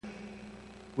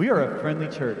We are a friendly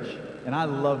church, and I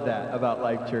love that about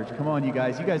Life Church. Come on, you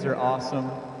guys. You guys are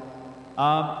awesome.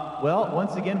 Well,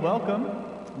 once again, welcome.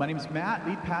 My name is Matt,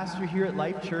 lead pastor here at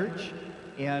Life Church,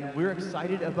 and we're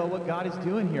excited about what God is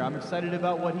doing here. I'm excited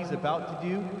about what He's about to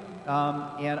do,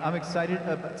 and I'm excited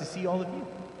to see all of you.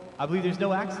 I believe there's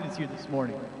no accidents here this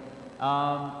morning.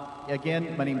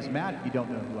 Again, my name is Matt, if you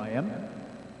don't know who I am.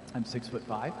 I'm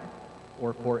 6'5",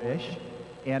 or 4-ish.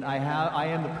 And I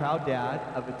am the proud dad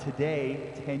of a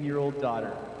today 10-year-old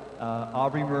daughter.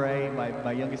 Aubrey Murray,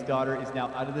 my youngest daughter, is now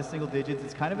out of the single digits.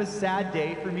 It's kind of a sad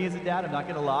day for me as a dad. I'm not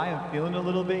going to lie. I'm feeling a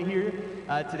little bit here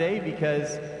today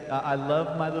because I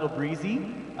love my little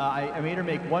Breezy. I made her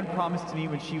make one promise to me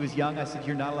when she was young. I said,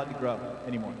 "You're not allowed to grow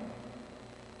anymore.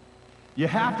 You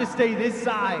have to stay this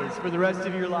size for the rest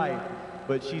of your life."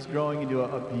 But she's growing into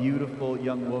a beautiful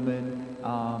young woman,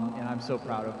 and I'm so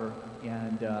proud of her.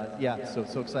 And yeah,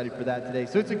 so excited for that today.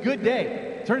 So it's a good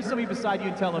day. Turn to somebody beside you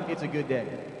and tell them it's a good day.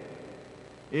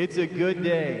 It's a good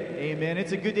day. Amen.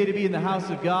 It's a good day to be in the house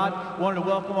of God. Wanted to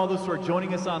welcome all those who are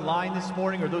joining us online this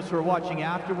morning or those who are watching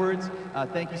afterwards.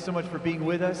 Thank you so much for being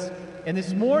with us. And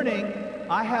this morning,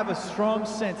 I have a strong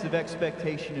sense of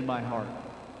expectation in my heart.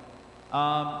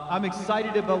 I'm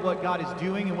excited about what God is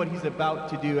doing and what He's about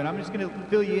to do. And I'm just going to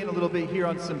fill you in a little bit here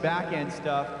on some back-end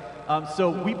stuff. So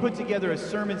we put together a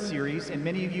sermon series, and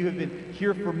many of you have been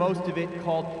here for most of it,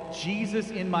 called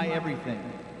Jesus in My Everything.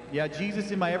 Yeah,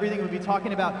 Jesus in my everything. We'll be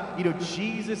talking about,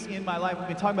 Jesus in my life. We've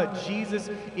been talking about Jesus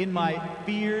in my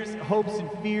fears, hopes and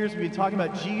fears. We've been talking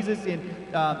about Jesus in,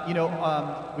 we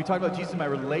talked about Jesus in my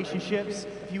relationships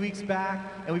a few weeks back.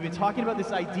 And we've been talking about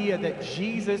this idea that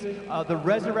Jesus, the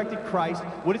resurrected Christ,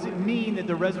 what does it mean that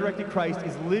the resurrected Christ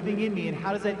is living in me, and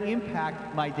how does that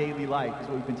impact my daily life is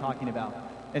what we've been talking about.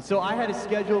 And so I had a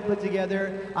schedule put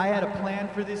together. I had a plan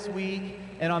for this week.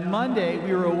 And on Monday,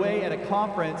 we were away at a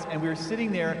conference, and we were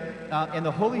sitting there, and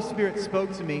the Holy Spirit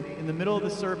spoke to me in the middle of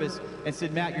the service and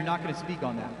said, "Matt, you're not going to speak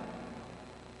on that."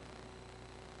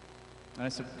 And I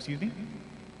said, "Excuse me?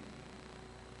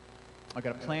 I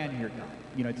got a plan here,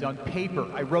 God. It's on paper.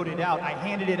 I wrote it out. I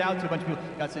handed it out to a bunch of people."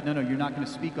 God said, "No, you're not going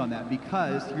to speak on that,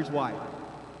 because here's why.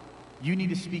 You need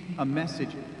to speak a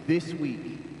message this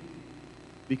week,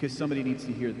 because somebody needs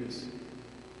to hear this."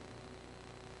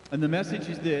 And the message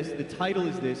is this, the title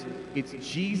is this, it's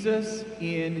Jesus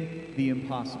in the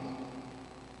Impossible.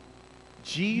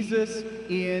 Jesus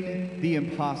in the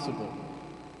Impossible.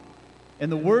 And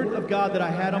the word of God that I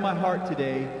had on my heart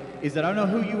today is that I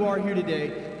don't know who you are here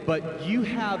today, but you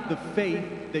have the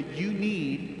faith that you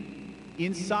need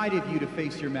inside of you to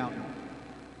face your mountain.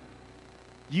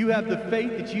 You have the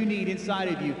faith that you need inside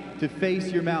of you to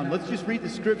face your mountain. Let's just read the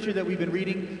scripture that we've been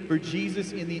reading for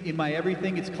Jesus in my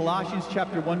everything. It's Colossians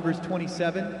chapter 1, verse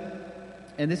 27.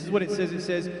 And this is what it says. It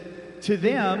says, "To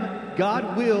them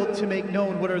God willed to make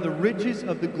known what are the riches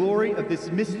of the glory of this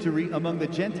mystery among the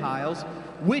Gentiles,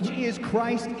 which is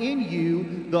Christ in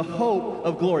you, the hope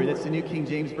of glory." That's the New King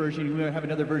James Version. We might have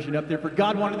another version up there. "For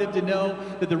God wanted them to know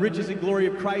that the riches and glory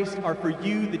of Christ are for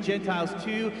you, the Gentiles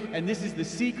too. And this is the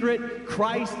secret.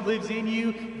 Christ lives in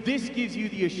you. This gives you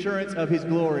the assurance of His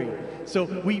glory." So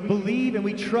we believe and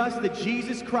we trust that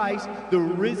Jesus Christ, the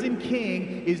risen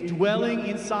King, is dwelling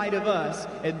inside of us.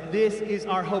 And this is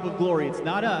our hope of glory. It's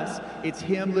not us. It's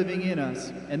Him living in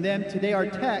us. And then today our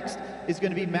text is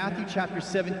going to be Matthew chapter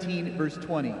 17, verse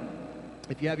 20.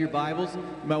 If you have your Bibles,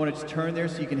 you might want to just turn there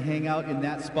so you can hang out in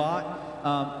that spot.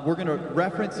 We're going to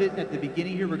reference it at the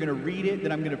beginning here. We're going to read it,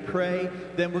 then I'm going to pray.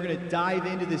 Then we're going to dive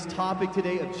into this topic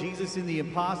today of Jesus in the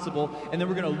impossible, and then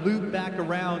we're going to loop back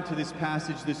around to this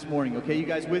passage this morning. Okay, you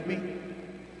guys with me?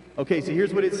 Okay, so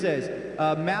here's what it says.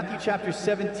 Matthew chapter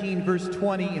 17, verse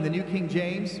 20 in the New King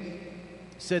James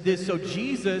said this, "So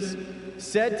Jesus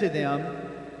said to them,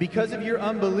 'Because of your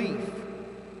unbelief,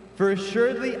 for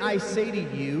assuredly I say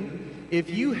to you, if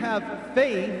you have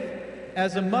faith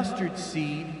as a mustard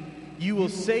seed, you will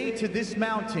say to this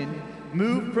mountain,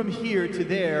 move from here to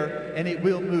there, and it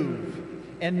will move,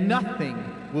 and nothing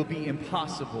will be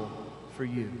impossible for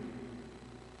you.'"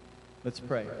 Let's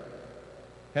pray.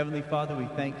 Heavenly Father, we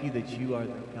thank you that you are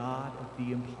the God of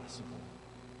the impossible.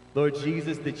 Lord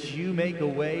Jesus, that you make a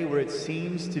way where it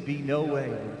seems to be no way,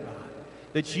 Lord God.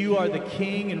 That you are the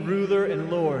King and ruler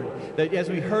and Lord. That as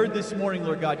we heard this morning,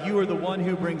 Lord God, you are the one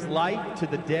who brings life to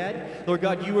the dead. Lord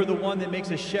God, you are the one that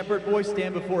makes a shepherd boy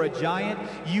stand before a giant.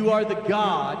 You are the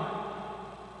God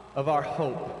of our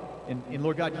hope. And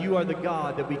Lord God, you are the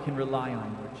God that we can rely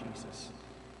on, Lord Jesus.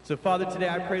 So Father, today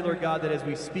I pray, Lord God, that as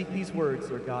we speak these words,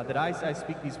 Lord God, that I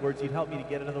speak these words, you'd help me to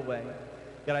get out of the way.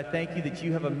 God, I thank you that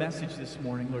you have a message this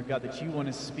morning, Lord God, that you want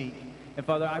to speak. And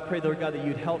Father, I pray, Lord God, that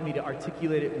you'd help me to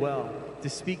articulate it well, to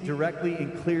speak directly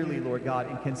and clearly, Lord God,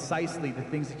 and concisely the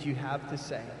things that you have to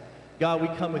say. God, we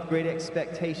come with great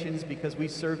expectations because we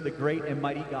serve the great and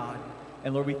mighty God.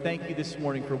 And Lord, we thank you this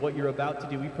morning for what you're about to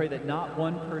do. We pray that not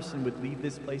one person would leave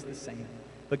this place the same,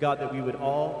 but God, that we would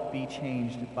all be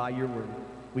changed by your word.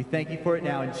 We thank you for it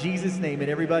now in Jesus' name. And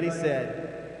everybody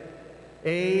said,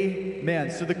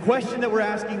 amen. So the question that we're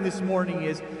asking this morning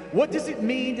is, what does it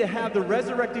mean to have the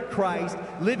resurrected Christ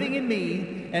living in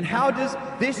me, and how does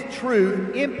this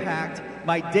truth impact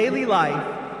my daily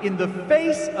life in the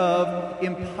face of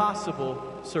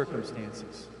impossible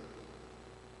circumstances?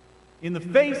 In the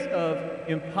face of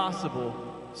impossible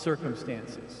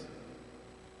circumstances.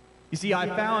 You see, I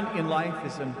found in life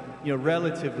as I'm,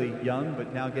 relatively young,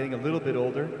 but now getting a little bit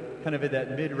older, kind of at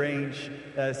that mid-range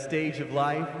stage of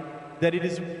life, that it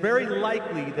is very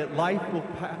likely that life will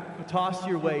toss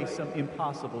your way some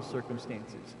impossible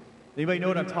circumstances. Anybody know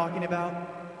what I'm talking about?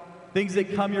 Things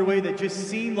that come your way that just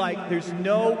seem like there's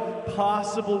no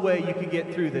possible way you can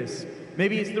get through this.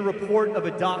 Maybe it's the report of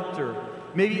a doctor.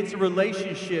 Maybe it's a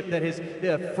relationship that has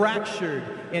fractured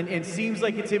and seems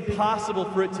like it's impossible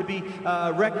for it to be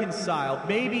reconciled.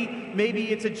 Maybe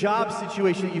it's a job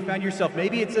situation that you found yourself.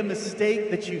 Maybe it's a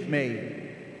mistake that you've made.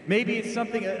 Maybe it's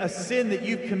something, a sin that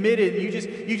you've committed. You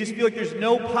just feel like there's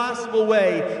no possible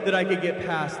way that I could get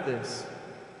past this.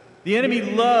 The enemy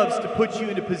loves to put you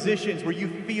into positions where you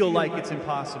feel like it's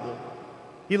impossible.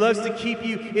 He loves to keep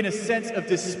you in a sense of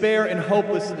despair and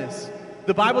hopelessness.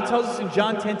 The Bible tells us in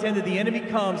John 10:10 that the enemy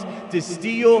comes to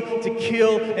steal, to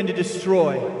kill, and to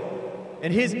destroy.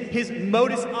 And his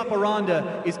modus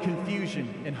operandi is confusion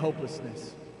and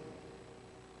hopelessness.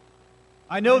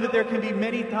 I know that there can be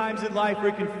many times in life where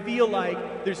it can feel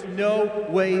like there's no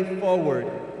way forward.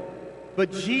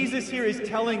 But Jesus here is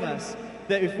telling us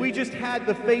that if we just had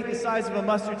the faith the size of a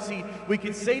mustard seed, we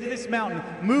could say to this mountain,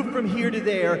 move from here to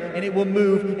there, and it will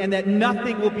move, and that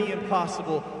nothing will be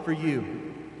impossible for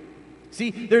you.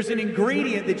 See, there's an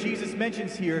ingredient that Jesus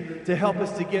mentions here to help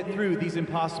us to get through these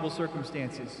impossible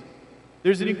circumstances.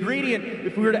 There's an ingredient,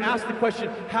 if we were to ask the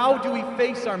question, how do we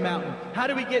face our mountain? How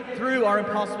do we get through our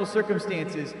impossible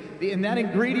circumstances? And that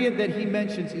ingredient that he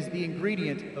mentions is the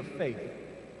ingredient of faith.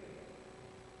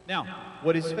 Now,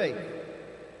 what is faith?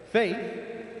 Faith,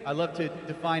 I love to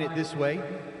define it this way,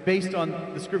 based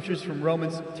on the scriptures from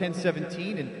Romans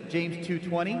 10:17 and James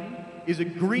 2:20, is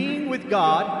agreeing with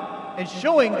God and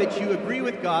showing that you agree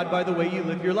with God by the way you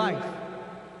live your life.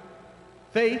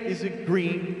 Faith is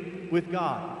agreeing with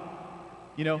God.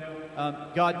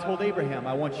 God told Abraham,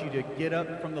 I want you to get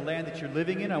up from the land that you're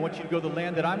living in. I want you to go to the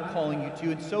land that I'm calling you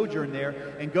to and sojourn there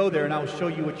and go there, and I will show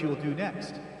you what you will do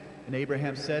next. And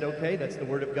Abraham said, okay, that's the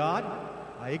word of God.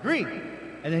 I agree.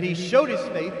 And then he showed his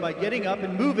faith by getting up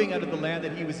and moving out of the land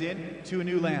that he was in to a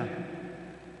new land.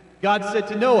 God said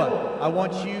to Noah, I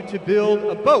want you to build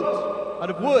a boat out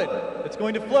of wood that's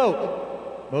going to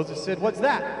float. Moses said, what's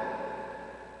that?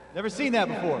 Never seen that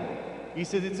before. He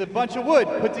said, it's a bunch of wood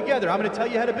put together. I'm going to tell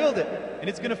you how to build it, and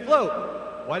it's going to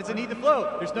float. Why does it need to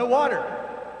float? There's no water.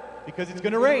 Because it's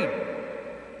going to rain.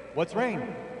 What's rain?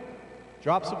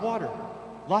 Drops of water.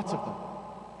 Lots of them.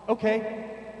 Okay.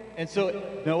 And so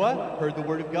Noah heard the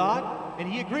word of God, and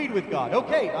he agreed with God.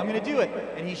 Okay, I'm going to do it.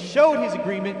 And he showed his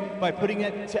agreement by putting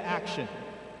it to action.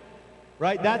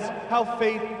 Right? That's how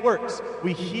faith works.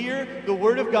 We hear the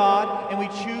word of God, and we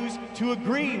choose to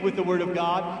agree with the word of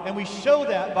God, and we show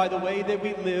that by the way that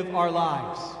we live our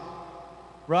lives.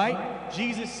 Right?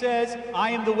 Jesus says,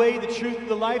 I am the way, the truth, and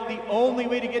the life. The only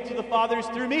way to get to the Father is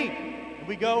through me. And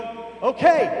we go,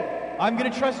 okay, I'm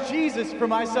going to trust Jesus for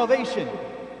my salvation.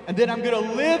 And then I'm going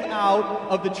to live out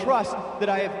of the trust that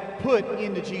I have put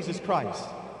into Jesus Christ.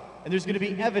 And there's going to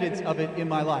be evidence of it in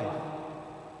my life.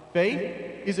 Faith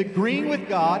is agreeing with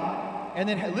God and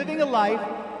then living a life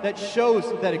that shows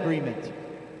that agreement.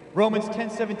 Romans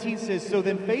 10:17 says, so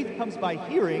then faith comes by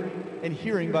hearing, and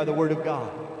hearing by the word of God.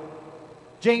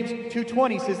 James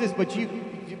 2:20 says this, but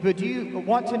you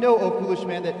want to know, O foolish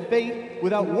man, that faith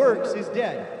without works is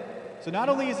dead. So not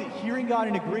only is it hearing God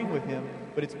and agreeing with him,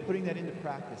 but it's putting that into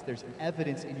practice. There's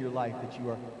evidence in your life that you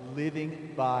are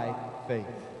living by faith.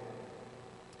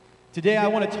 Today I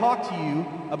want to talk to you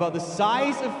about the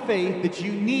size of faith that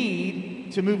you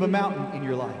need to move a mountain in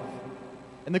your life.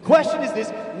 And the question is this,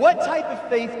 what type of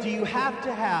faith do you have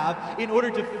to have in order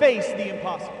to face the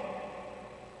impossible?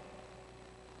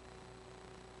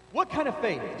 What kind of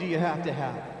faith do you have to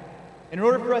have? In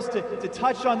order for us to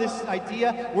touch on this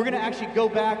idea, we're going to actually go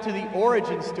back to the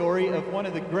origin story of one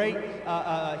of the great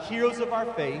heroes of our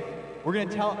faith. We're going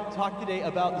to talk today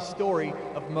about the story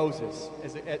of Moses,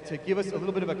 to give us a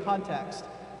little bit of a context.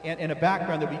 and a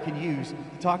background that we can use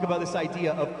to talk about this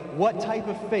idea of what type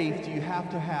of faith do you have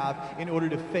to have in order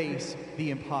to face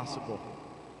the impossible.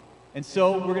 And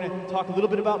so we're going to talk a little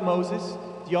bit about Moses.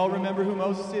 Do y'all remember who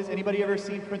Moses is? Anybody ever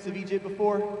seen Prince of Egypt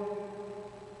before?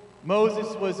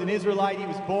 Moses was an Israelite. He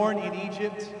was born in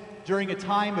Egypt during a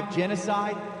time of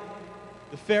genocide.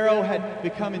 The Pharaoh had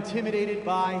become intimidated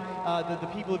by the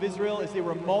people of Israel as they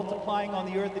were multiplying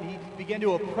on the earth, and he began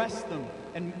to oppress them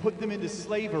and put them into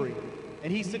slavery.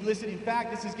 And he said, listen, in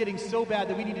fact, this is getting so bad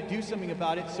that we need to do something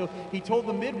about it. So he told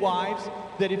the midwives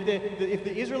that if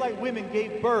the Israelite women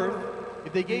gave birth,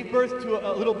 if they gave birth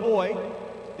to a little boy,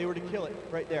 they were to kill it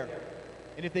right there.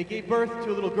 And if they gave birth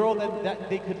to a little girl, that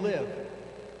they could live.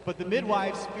 But the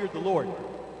midwives feared the Lord.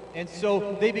 And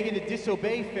so they began to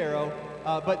disobey Pharaoh.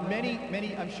 But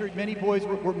I'm sure many boys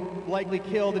were likely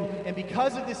killed. And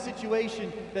because of this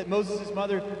situation that Moses'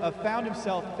 mother found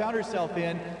herself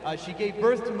in, she gave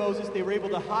birth to Moses. They were able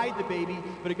to hide the baby,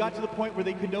 but it got to the point where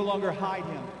they could no longer hide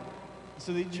him.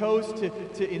 So they chose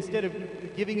to instead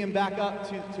of giving him back up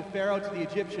to Pharaoh, to the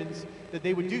Egyptians, that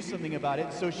they would do something about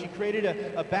it. So she created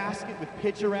a basket with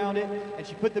pitch around it, and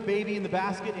she put the baby in the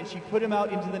basket, and she put him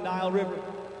out into the Nile River.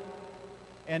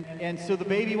 And so the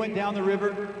baby went down the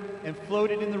river and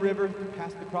floated in the river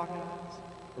past the crocodiles,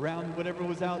 around whatever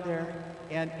was out there.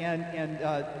 And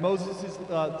Moses'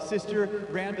 sister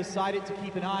ran beside it to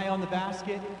keep an eye on the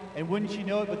basket. And wouldn't you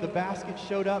know it, but the basket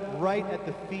showed up right at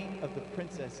the feet of the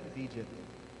princess of Egypt.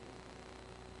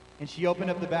 And she opened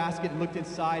up the basket and looked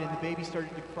inside, and the baby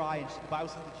started to cry. And the Bible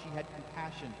says that she had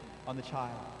compassion on the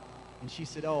child. And she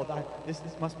said, oh, this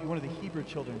must be one of the Hebrew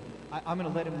children. I'm going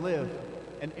to let him live.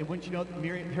 And wouldn't you know,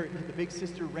 Miriam, the big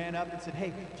sister, ran up and said,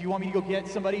 hey, do you want me to go get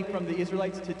somebody from the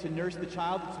Israelites to nurse the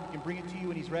child so we can bring it to you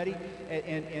when he's ready?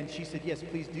 And she said, yes,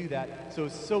 please do that. So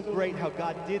it's so great how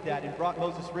God did that and brought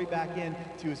Moses right back in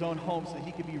to his own home so that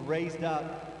he could be raised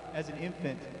up as an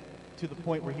infant to the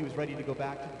point where he was ready to go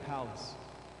back to the palace.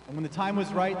 And when the time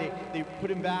was right, they put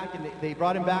him back and they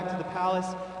brought him back to the palace.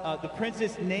 The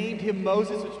princess named him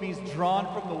Moses, which means drawn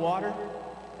from the water.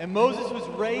 And Moses was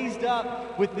raised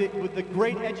up with the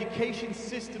great education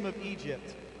system of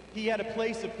Egypt. He had a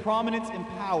place of prominence and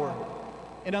power.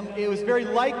 And it was very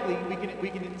likely, we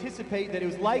can anticipate that it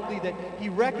was likely that he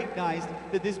recognized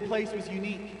that this place was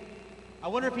unique. I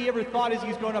wonder if he ever thought as he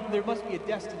was growing up, there must be a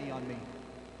destiny on me.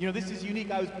 You know, this is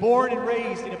unique. I was born and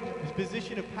raised in a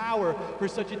position of power for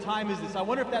such a time as this. I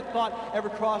wonder if that thought ever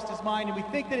crossed his mind. And we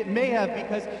think that it may have,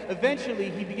 because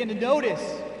eventually he began to notice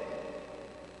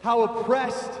how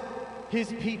oppressed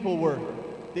his people were,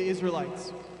 the Israelites.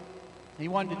 And he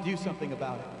wanted to do something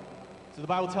about it. So the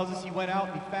Bible tells us he went out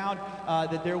and he found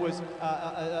that there was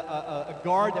a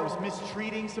guard that was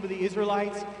mistreating some of the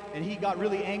Israelites, and he got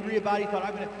really angry about it. He thought,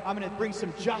 I'm gonna bring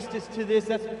some justice to this.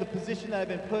 That's the position that I've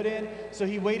been put in. So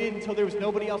he waited until there was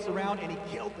nobody else around, and he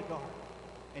killed the guard.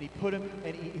 And he put him,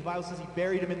 and the Bible says he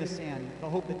buried him in the sand, in the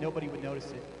hope that nobody would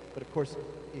notice it. But of course,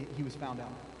 he was found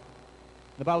out.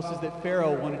 The Bible says that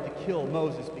Pharaoh wanted to kill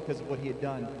Moses because of what he had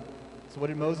done. So what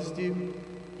did Moses do?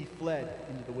 He fled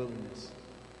into the wilderness.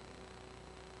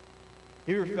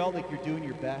 Have you ever felt like you're doing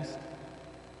your best?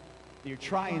 That you're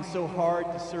trying so hard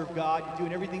to serve God. You're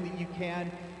doing everything that you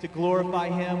can to glorify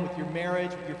Him with your marriage,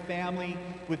 with your family,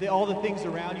 with all the things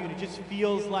around you, and it just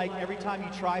feels like every time you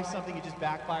try something, it just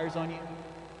backfires on you.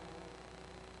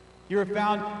 You ever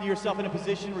found yourself in a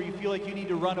position where you feel like you need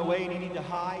to run away and you need to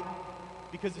hide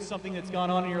because of something that's gone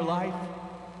on in your life?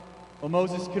 Well,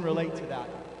 Moses can relate to that,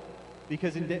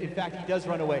 because in fact he does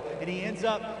run away, and he ends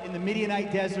up in the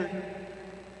Midianite desert.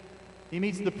 He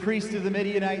meets the priest of the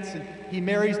Midianites, and he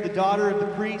marries the daughter of the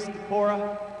priest,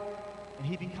 Zipporah, and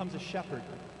he becomes a shepherd.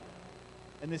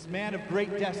 And this man of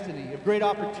great destiny, of great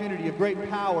opportunity, of great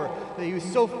power, that he was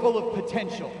so full of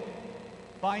potential,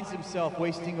 finds himself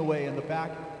wasting away in the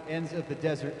back ends of the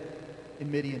desert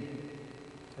in Midian,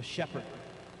 a shepherd.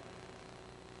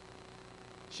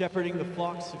 Shepherding the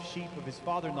flocks of sheep of his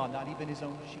father-in-law, not even his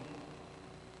own sheep.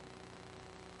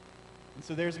 And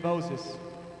so there's Moses,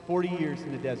 40 years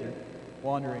in the desert,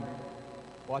 wandering,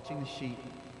 watching the sheep.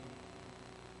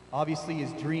 Obviously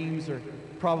his dreams are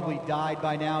probably died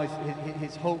by now.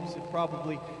 His hopes have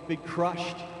probably been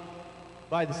crushed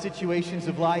by the situations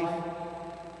of life.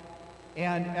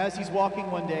 And as he's walking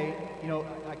one day, you know,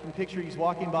 I can picture he's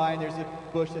walking by and there's a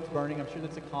bush that's burning. I'm sure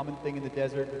that's a common thing in the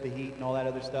desert with the heat and all that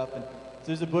other stuff. And so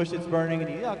there's a bush that's burning,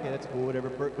 and okay, that's cool, whatever,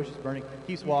 bush is burning.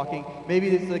 Keeps walking. Maybe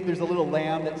it's like there's a little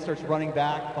lamb that starts running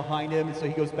back behind him, and so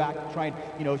he goes back to try and,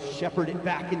 you know, shepherd it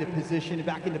back into position,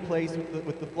 back into place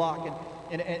with the flock.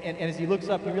 And as he looks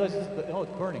up, he realizes, oh,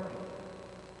 it's burning.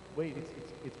 Wait,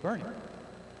 it's burning.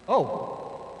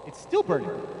 Oh, it's still burning.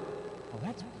 Oh,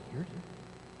 that's weird.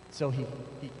 So he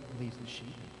leaves the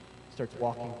sheep, starts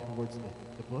walking towards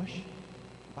the bush.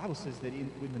 The Bible says that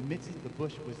in the midst of the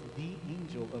bush was the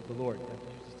angel of the Lord. That's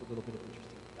just a little bit of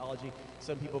interesting theology.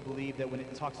 Some people believe that when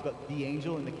it talks about the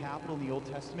angel in the capital in the Old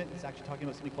Testament, it's actually talking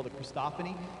about something called a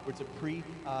Christophany, where it's a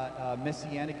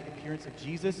pre-messianic appearance of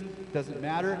Jesus. It doesn't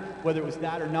matter whether it was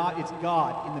that or not, it's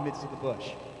God in the midst of the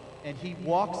bush. And he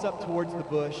walks up towards the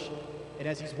bush, and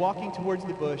as he's walking towards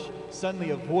the bush, suddenly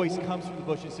a voice comes from the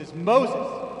bush and says,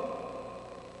 "Moses!"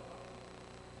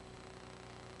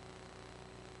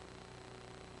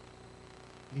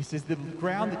 He says, "The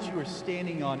ground that you are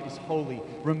standing on is holy.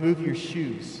 Remove your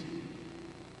shoes."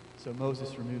 So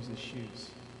Moses removes his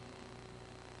shoes.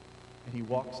 And he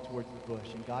walks towards the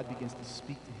bush. And God begins to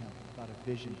speak to him about a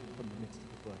vision from the midst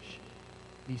of the bush.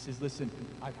 And he says, "Listen,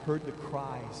 I've heard the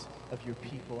cries of your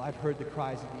people. I've heard the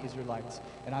cries of the Israelites.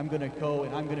 And I'm going to go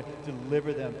and I'm going to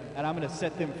deliver them. And I'm going to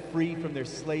set them free from their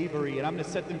slavery. And I'm going to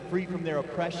set them free from their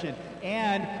oppression.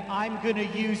 And I'm going to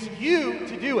use you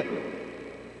to do it."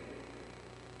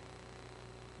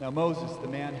 Now Moses, the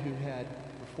man who had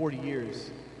for 40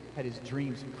 years had his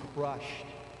dreams crushed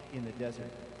in the desert,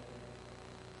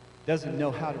 doesn't know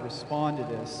how to respond to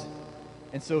this.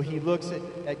 And so he looks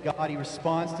at God, he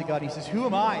responds to God, he says, "Who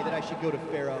am I that I should go to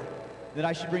Pharaoh, that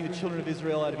I should bring the children of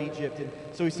Israel out of Egypt?" And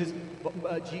so he says,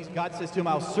 God says to him,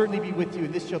 "I'll certainly be with you,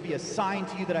 and this shall be a sign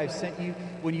to you that I have sent you.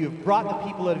 When you have brought the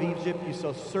people out of Egypt, you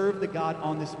shall serve the God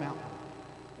on this mountain."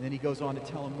 And then he goes on to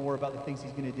tell him more about the things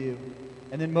he's going to do.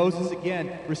 And then Moses again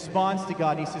responds to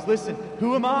God. And he says, "Listen,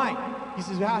 who am I?" He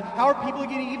says, how are people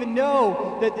going to even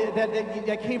know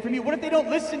that came from you? What if they don't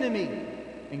listen to me?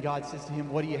 And God says to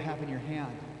him, "What do you have in your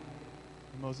hand?"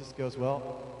 And Moses goes, "Well,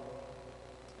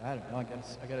 I don't know. I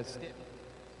got a stick."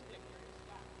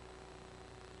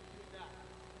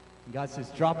 And God says,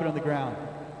 "Drop it on the ground."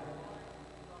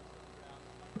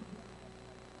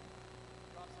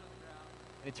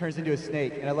 And it turns into a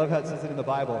snake. And I love how it says it in the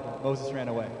Bible. Moses ran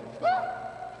away.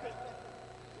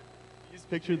 You just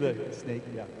picture the snake.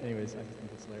 Yeah. Anyways, I just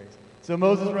think it's hilarious. So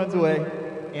Moses runs away,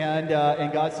 and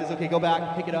God says, "Okay, go back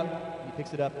and pick it up." And he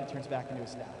picks it up, and it turns back into a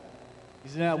staff. He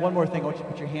says, "Now, one more thing. I want you to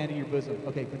put your hand in your bosom."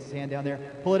 Okay, puts his hand down there.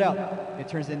 Pull it out. And it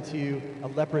turns into a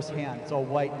leprous hand. It's all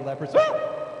white and leprous.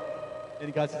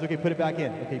 And God says, "Okay, put it back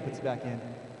in." Okay, he puts it back in.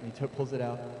 And he pulls it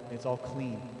out, and it's all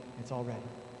clean. And it's all ready.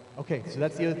 Okay, so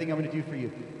that's the other thing I'm going to do for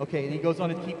you. Okay, and he goes on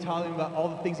to keep telling him about all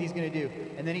the things he's going to do.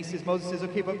 And then he says, Moses says,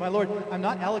 "Okay, but my Lord, I'm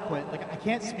not eloquent. Like, I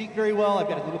can't speak very well. I've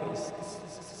got a little bit of a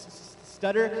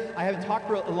stutter. I haven't talked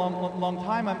for a long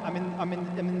time. I'm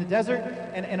in the desert,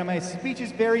 and my speech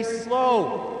is very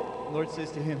slow." The Lord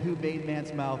says to him, "Who made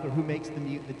man's mouth, or who makes the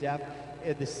mute, the deaf,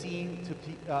 the seeing,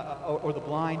 or the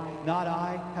blind? Not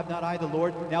I. Have not I the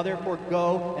Lord? Now therefore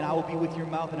go, and I will be with your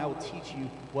mouth, and I will teach you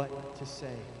what to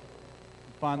say."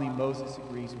 Finally, Moses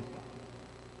agrees with God.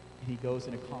 And he goes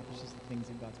and accomplishes the things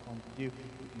that God's called him to do.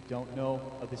 If you don't know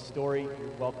of this story,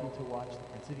 you're welcome to watch The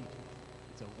Prince of Egypt.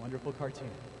 It's a wonderful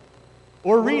cartoon.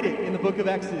 Or read it in the book of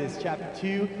Exodus, chapter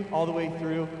 2, all the way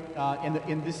through.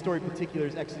 In this story in particular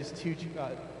is Exodus 2,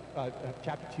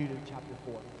 chapter 2 to chapter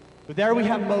 4. But there we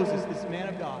have Moses, this man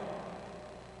of God,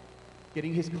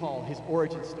 getting his call, his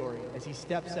origin story, as he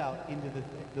steps out into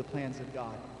the plans of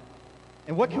God.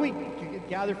 And what can we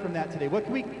gather from that today? What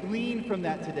can we glean from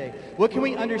that today? What can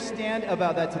we understand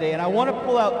about that today? And I want to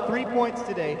pull out 3 points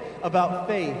today about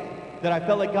faith that I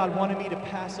felt like God wanted me to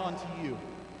pass on to you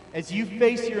as you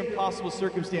face your impossible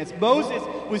circumstance. Moses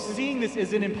was seeing this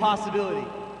as an impossibility.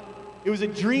 It was a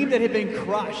dream that had been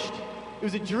crushed. It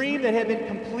was a dream that had been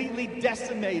completely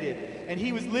decimated. And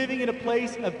he was living in a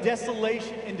place of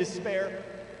desolation and despair.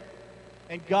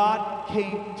 And God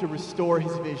came to restore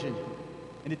his vision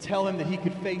and to tell him that he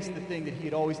could face the thing that he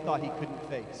had always thought he couldn't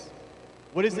face.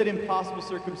 What is that impossible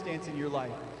circumstance in your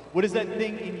life? What is that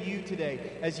thing in you today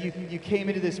as you came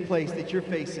into this place that you're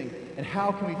facing? And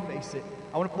how can we face it?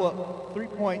 I want to pull up 3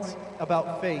 points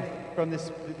about faith from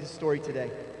this story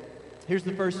today. Here's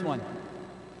the first one.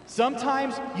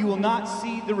 Sometimes you will not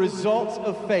see the results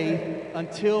of faith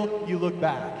until you look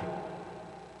back.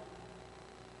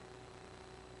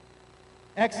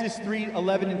 Exodus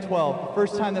 3:11 and 12, the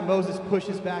first time that Moses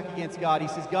pushes back against God, he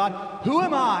says, "God, who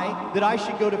am I that I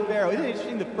should go to Pharaoh?" Isn't it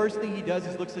interesting? The first thing he does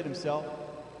is looks at himself.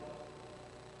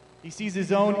 He sees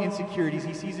his own insecurities.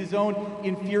 He sees his own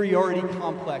inferiority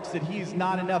complex, that he is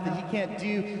not enough, that he can't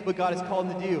do what God has called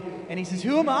him to do. And he says,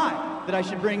 "Who am I that I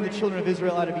should bring the children of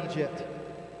Israel out of Egypt?"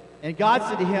 And God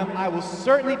said to him, "I will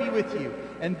certainly be with you,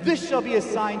 and this shall be a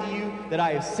sign to you that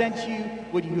I have sent you.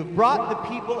 When you have brought the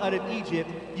people out of Egypt,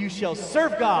 you shall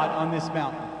serve God on this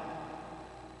mountain."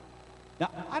 Now,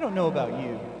 I don't know about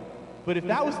you, but if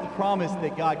that was the promise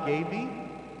that God gave me,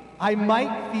 I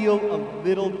might feel a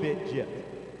little bit gypped.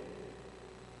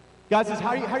 God says, how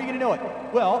are you going to know it?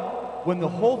 Well, when the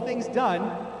whole thing's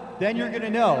done, then you're going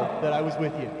to know that I was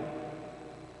with you.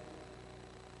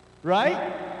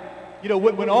 Right? You know,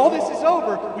 when all this is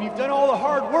over, when you've done all the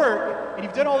hard work, and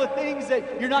you've done all the things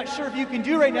that you're not sure if you can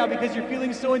do right now because you're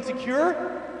feeling so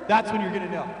insecure, that's when you're going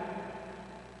to know.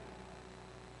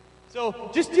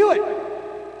 So, just do it.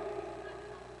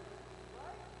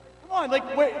 Come on,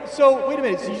 like, wait a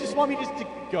minute, so you just want me just to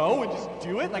go and just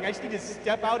do it? Like, I just need to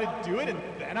step out and do it, and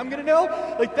then I'm going to know?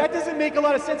 Like, that doesn't make a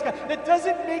lot of sense, God. That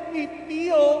doesn't make me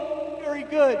feel very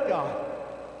good, God.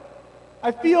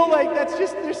 I feel like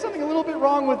there's something a little bit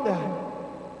wrong with that.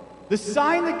 The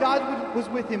sign that God was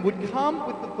with him would come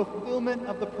with the fulfillment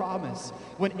of the promise.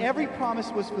 When every promise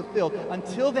was fulfilled.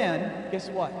 Until then, guess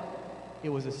what? It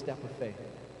was a step of faith.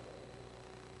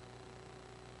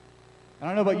 I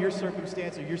don't know about your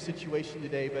circumstance or your situation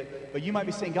today, but you might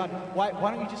be saying, God, why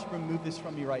don't you just remove this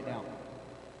from me right now?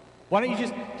 Why don't you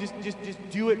just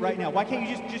do it right now? Why can't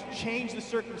you just change the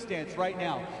circumstance right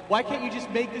now? Why can't you just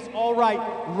make this all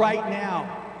right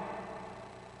now?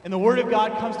 And the Word of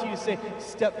God comes to you to say,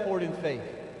 step forward in faith.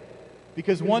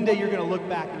 Because one day you're going to look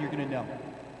back and you're going to know.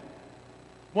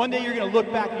 One day you're going to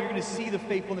look back and you're going to see the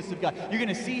faithfulness of God. You're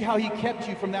going to see how He kept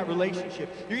you from that relationship.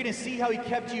 You're going to see how He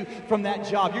kept you from that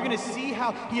job. You're going to see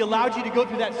how He allowed you to go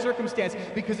through that circumstance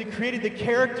because He created the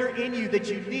character in you that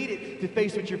you needed to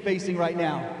face what you're facing right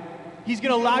now. He's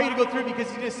going to allow you to go through because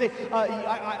He's going to say,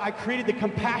 I created the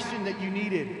compassion that you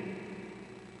needed.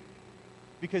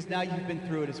 Because now you've been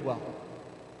through it as well.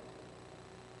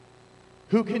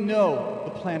 Who can know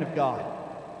the plan of God?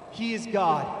 He is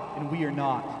God and we are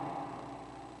not.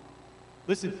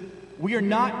 Listen, we are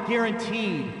not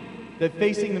guaranteed that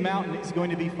facing the mountain is going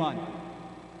to be fun.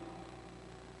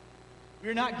 We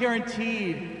are not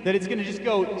guaranteed that it's going to just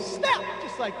go snap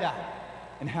just like that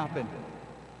and happen.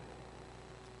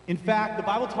 In fact, the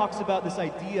Bible talks about this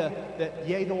idea that,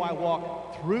 yea, though I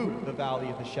walk through the valley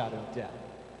of the shadow of death,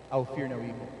 I will fear no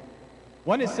evil.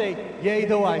 One is say, yea,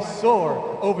 though I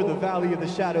soar over the valley of the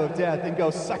shadow of death and go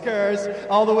suckers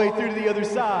all the way through to the other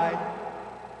side.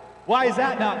 Why is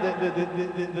that not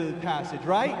the passage,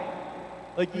 right?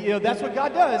 Like, you know, that's what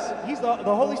God does. He's the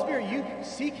Holy Spirit. You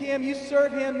seek Him, you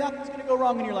serve Him, nothing's going to go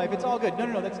wrong in your life. It's all good.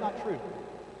 No, that's not true.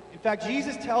 In fact,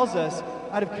 Jesus tells us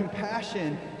out of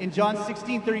compassion in John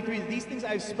 16:33, that these things I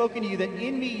have spoken to you, that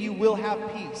in me you will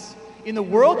have peace. In the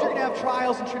world you're going to have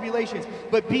trials and tribulations,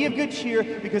 but be of good cheer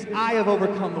because I have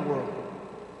overcome the world.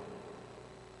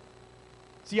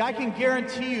 See, I can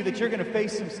guarantee you that you're going to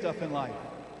face some stuff in life.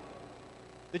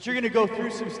 That you're going to go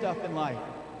through some stuff in life.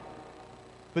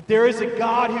 But there is a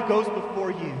God who goes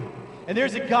before you. And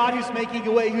there's a God who's making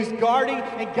a way, who's guarding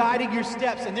and guiding your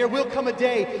steps. And there will come a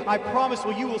day, I promise,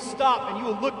 where you will stop and you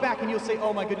will look back and you'll say,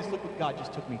 oh my goodness, look what God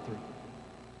just took me through.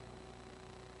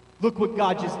 Look what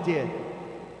God just did.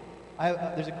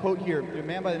 There's a quote here. A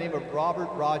man by the name of Robert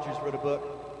Rogers wrote a book,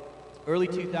 early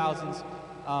 2000s.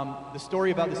 The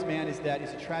story about this man is that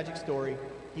it's a tragic story.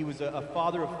 He was a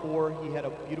father of 4. He had a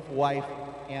beautiful wife,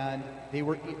 and they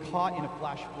were caught in a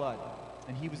flash flood.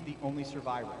 And he was the only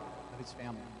survivor of his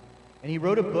family. And he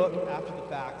wrote a book after the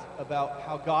fact about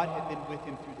how God had been with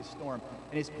him through the storm.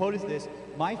 And his quote is this: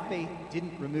 my faith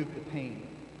didn't remove the pain,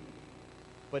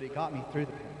 but it got me through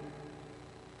the pain.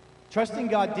 Trusting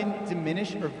God didn't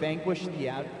diminish or vanquish the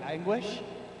anguish,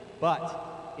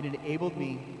 but it enabled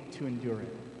me to endure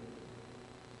it.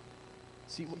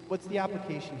 See, what's the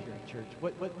application here, church?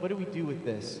 What do we do with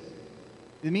this?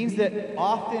 It means that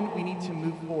often we need to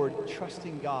move forward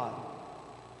trusting God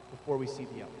before we see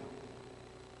the outcome.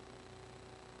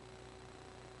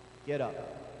 Get up.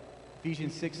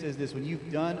 Ephesians 6 says this: when you've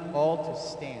done all to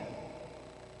stand,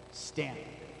 stand.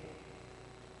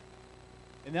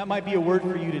 And that might be a word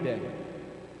for you today.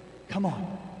 Come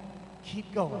on.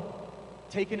 Keep going.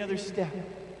 Take another step.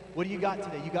 What do you got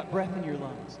today? You got breath in your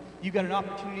lungs. You got an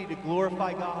opportunity to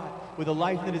glorify God with a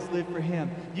life that is lived for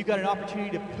Him. You got an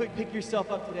opportunity to pick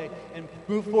yourself up today and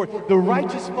move forward. The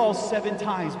righteous falls 7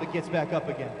 times but gets back up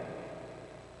again.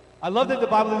 I love that the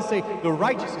Bible doesn't say the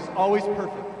righteous is always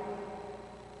perfect.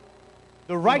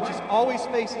 The righteous always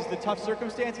faces the tough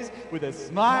circumstances with a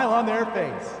smile on their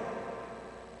face.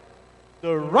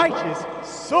 The righteous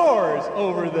soars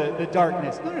over the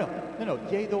darkness. No.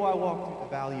 Yea, though I walk through the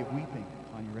valley of weeping,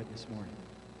 Tanya read this morning.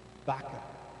 Back up.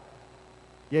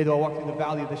 Yea, though I walk through the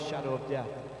valley of the shadow of death,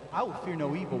 I will fear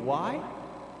no evil. Why?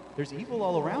 There's evil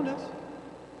all around us.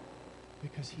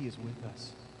 Because He is with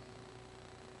us.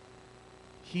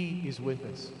 He is with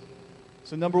us.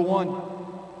 So number 1,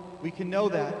 we can know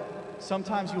that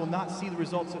sometimes you will not see the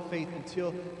results of faith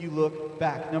until you look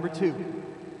back. Number 2,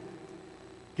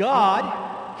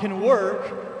 God can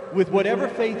work with whatever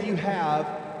faith you have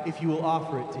if you will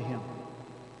offer it to him.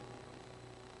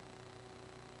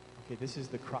 Okay, this is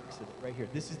the crux of it right here.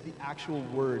 This is the actual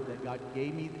word that God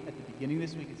gave me at the beginning of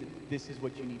this week. He said, this is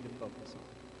what you need to focus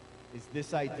on, is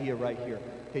this idea right here.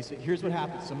 Okay, so here's what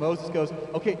happens. So Moses goes,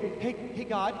 okay, hey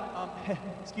God,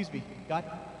 excuse me, God,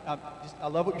 I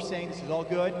love what you're saying. This is all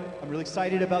good. I'm really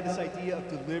excited about this idea of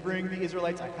delivering the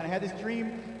Israelites. I kind of had this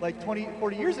dream like 20,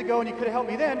 40 years ago, and you could have helped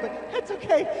me then, but it's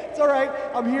okay. It's all right.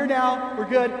 I'm here now. We're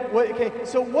good. Okay,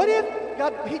 so what if,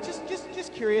 God, hey,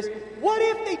 just curious, what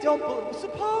if they don't,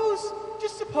 suppose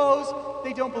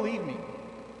they don't believe me?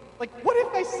 Like, what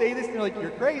if I say this and they're like,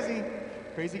 you're crazy.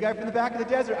 Crazy guy from the back of the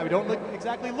desert. I don't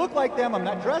exactly look like them. I'm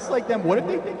not dressed like them. What if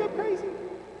they think I'm crazy?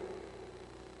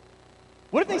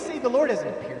 What if they say the Lord hasn't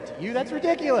appeared to you? That's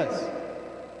ridiculous.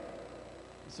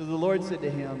 So the Lord said to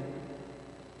him,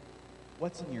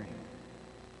 what's in your hand?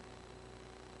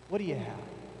 What do you have?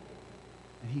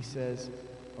 And he says,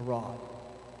 a rod.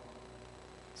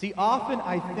 See, often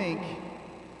I think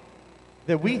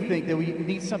that we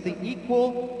need something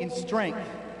equal in strength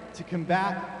to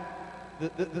combat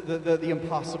the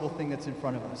impossible thing that's in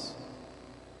front of us.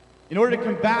 In order to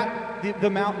combat the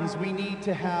mountains, we need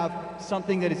to have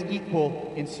something that is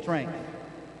equal in strength.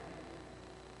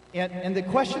 And the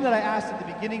question that I asked at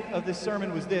the beginning of this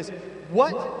sermon was this: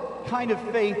 what kind of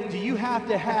faith do you have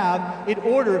to have in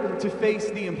order to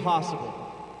face the impossible?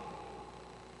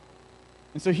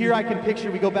 And so here I can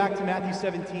picture, we go back to Matthew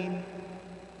 17,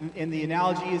 and the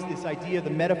analogy is this idea, the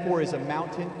metaphor is a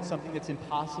mountain, something that's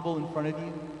impossible in front of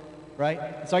you,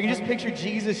 right? So I can just picture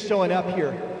Jesus showing up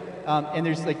here. And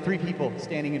there's like 3 people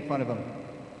standing in front of him,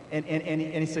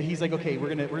 and so he's like, okay,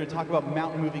 we're gonna talk about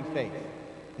mountain moving faith,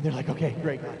 and they're like, okay,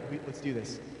 great, God, let's do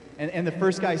this. And the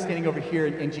first guy is standing over here,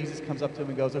 and Jesus comes up to him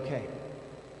and goes, okay,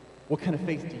 what kind of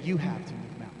faith do you have to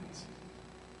move mountains?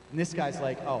 And this guy's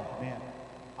like, oh man,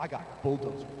 I got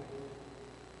bulldozer faith.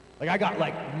 Like, I got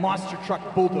like monster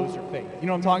truck bulldozer faith. You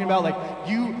know what I'm talking about? Like,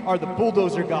 you are the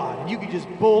bulldozer God, and you can just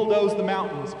bulldoze the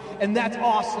mountains, and that's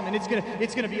awesome, and it's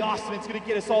gonna be awesome. It's gonna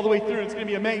get us all the way through, and it's gonna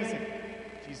be amazing.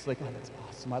 Jesus is like, oh, that's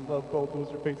awesome. I love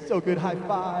bulldozer faith. So good. High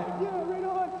five. Yeah, right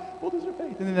on. Bulldozer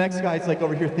faith. And then the next guy's like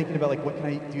over here thinking about like, what can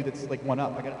I do that's like one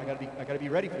up? I gotta be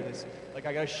ready for this. Like,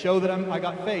 I gotta show that I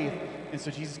got faith. And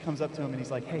so Jesus comes up to him and he's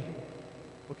like, hey,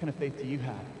 what kind of faith do you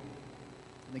have?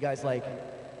 And the guy's like,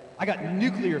 I got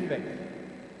nuclear faith.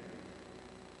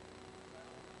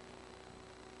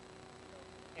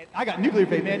 And I got nuclear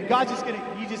faith, man. God's just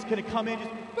gonna come in,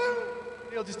 just boom,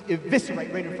 he'll just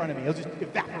eviscerate right in front of me. He'll just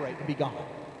evaporate and be gone.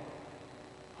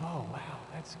 Oh, wow,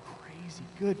 that's crazy.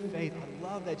 Good faith. I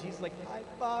love that. Jesus like, high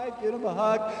five, give him a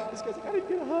hug. This guy's like, I didn't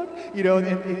get a hug. You know,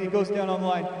 and he goes down on the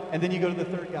line. And then you go to the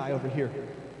third guy over here.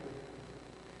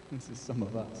 This is some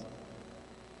of us.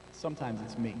 Sometimes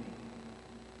it's me.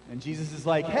 And Jesus is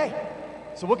like, hey,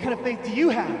 so what kind of faith do you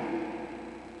have?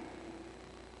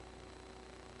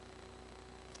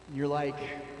 And you're like,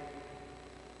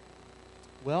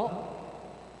 well,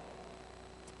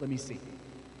 let me see.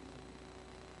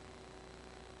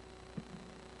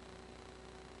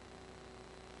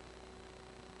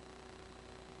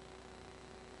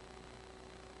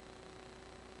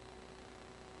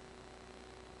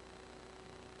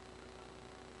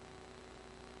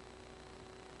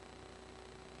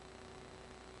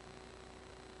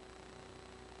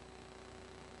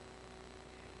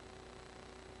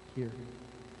 Here.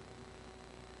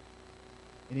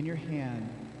 And in your hand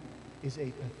is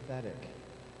a pathetic,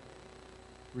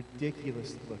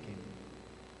 ridiculous looking,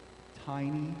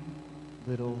 tiny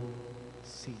little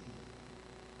seed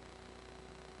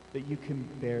that you can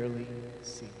barely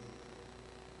see.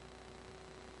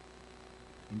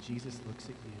 And Jesus looks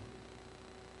at you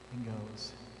and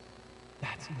goes,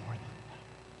 that's more than enough.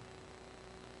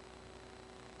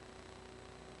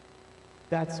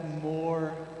 That's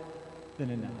more than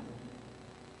enough.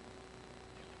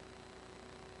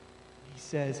 He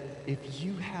says, if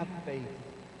you have faith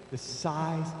the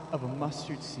size of a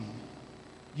mustard seed,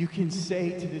 you can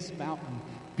say to this mountain,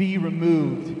 be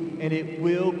removed, and it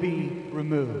will be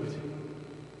removed.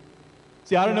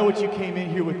 See, I don't know what you came in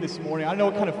here with this morning. I don't know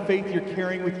what kind of faith you're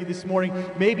carrying with you this morning.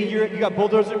 Maybe you got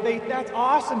bulldozer faith. That's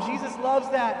awesome. Jesus loves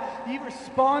that. He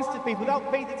responds to faith. Without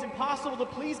faith, it's impossible to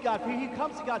please God. For he who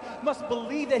comes to God must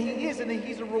believe that he is, and that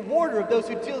he's a rewarder of those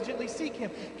who diligently seek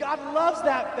him. God loves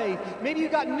that faith. Maybe you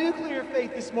got nuclear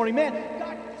faith this morning. Man,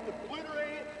 God can just obliterate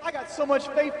it. I got so much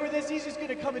faith for this. He's just going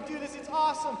to come and do this. It's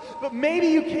awesome. But maybe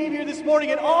you came here this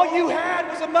morning and all you had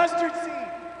was a mustard seed.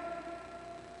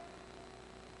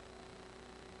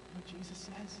 Jesus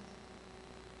says?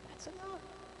 That's enough.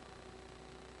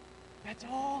 That's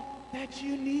all that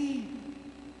you need.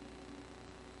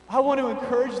 I want to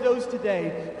encourage those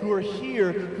today who are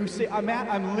here who say,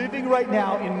 I'm living right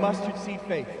now in mustard seed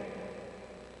faith.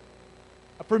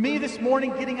 For me this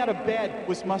morning, getting out of bed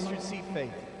was mustard seed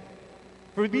faith.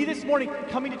 For me this morning,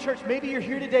 coming to church, maybe you're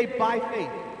here today by faith.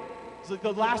 It's like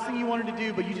the last thing you wanted to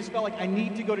do, but you just felt like, I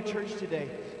need to go to church today.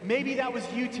 Maybe that was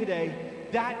you today.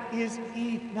 That is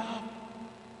enough.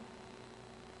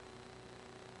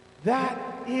 That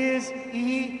is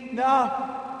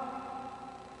enough.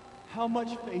 How much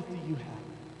faith do you have?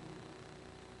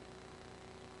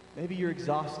 Maybe you're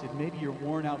exhausted. Maybe you're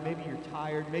worn out. Maybe you're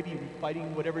tired. Maybe you've been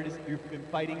fighting whatever it is that you've been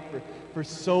fighting for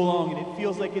so long, and it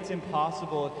feels like it's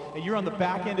impossible. And you're on the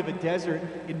back end of a desert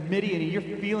in Midian, and you're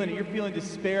feeling it. You're feeling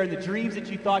despair, and the dreams that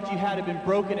you thought you had have been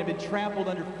broken, have been trampled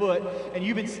underfoot, and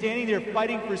you've been standing there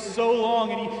fighting for so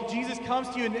long, and Jesus comes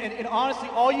to you, and honestly,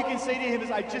 all you can say to him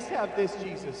is, I just have this,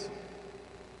 Jesus.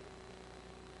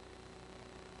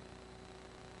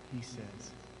 He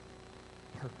says,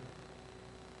 perfect.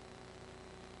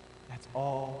 That's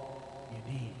all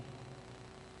you need.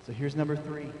 So here's number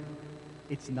 3.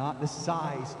 It's not the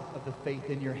size of the faith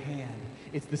in your hand.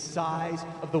 It's the size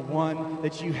of the one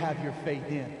that you have your faith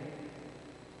in.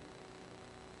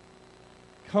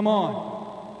 Come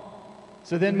on.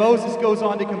 So then Moses goes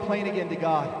on to complain again to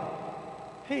God.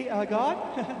 Hey, God,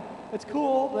 that's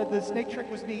cool. The snake trick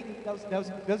was neat. That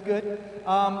was good.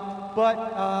 But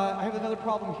I have another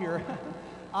problem here.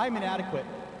 I'm inadequate.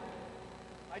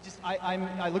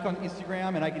 I look on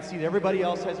Instagram and I can see that everybody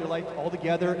else has their life all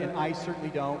together, and I certainly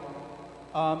don't.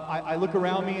 I look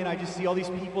around me and I just see all these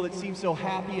people that seem so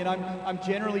happy, and I'm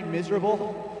generally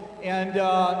miserable, and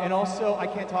also I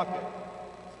can't talk good.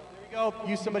 So there you go.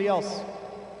 Use somebody else.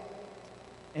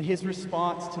 And his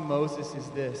response to Moses is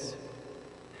this: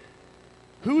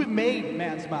 who made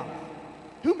man's mouth?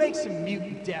 Who makes him mute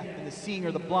and deaf and the seeing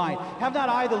or the blind? Have not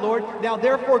I the Lord? Now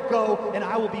therefore go, and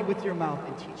I will be with your mouth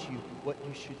and teach you what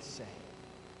you should say.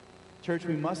 Church,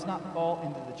 we must not fall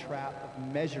into the trap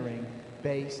of measuring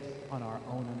based on our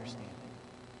own understanding.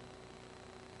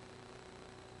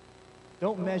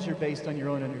 Don't measure based on your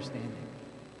own understanding.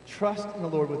 Trust in the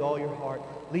Lord with all your heart.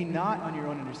 Lean not on your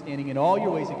own understanding. In all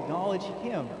your ways acknowledge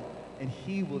him, and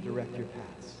he will direct your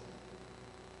paths.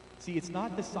 See, it's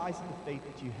not the size of the faith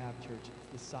that you have, church.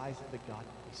 It's the size of the God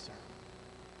that we serve.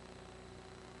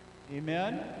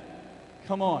 Amen?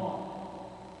 Come on.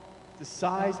 The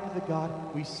size of the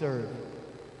God we serve.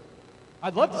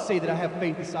 I'd love to say that I have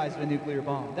faith the size of a nuclear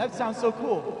bomb. That sounds so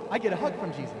cool. I get a hug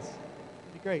from Jesus.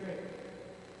 It'd be great.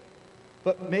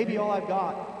 But maybe all I've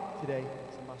got today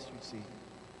is a mustard seed.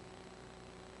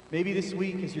 Maybe this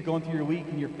week, as you're going through your week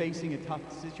and you're facing a tough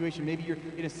situation, maybe you're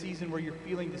in a season where you're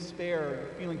feeling despair or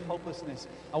you're feeling hopelessness.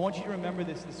 I want you to remember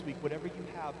this week. Whatever you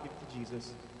have, give it to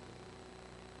Jesus.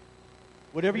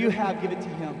 Whatever you have, give it to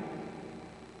him.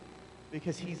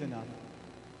 Because he's enough.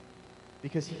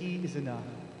 Because he is enough.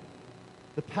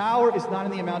 The power is not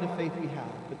in the amount of faith we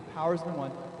have, but the power is in the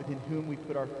one within whom we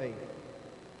put our faith.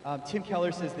 Tim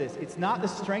Keller says this: it's not the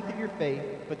strength of your faith,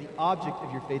 but the object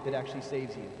of your faith that actually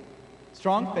saves you.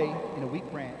 Strong faith in a weak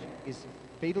branch is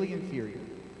fatally inferior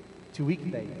to weak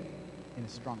faith in a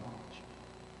strong branch.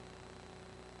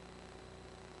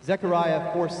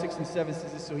 Zechariah 4, 6, and 7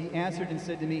 says this: so he answered and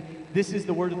said to me, this is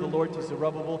the word of the Lord to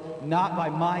Zerubbabel, not by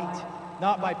might,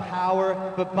 not by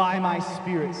power, but by my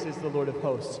spirit, says the Lord of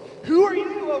hosts. Who are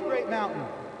you, O great mountain?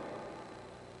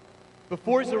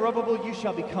 Before Zerubbabel you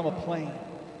shall become a plain,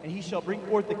 and he shall bring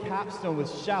forth the capstone with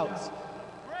shouts.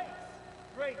 Grace,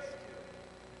 grace.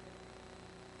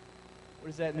 What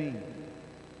does that mean?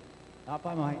 Not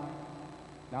by might,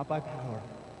 not by power,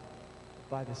 but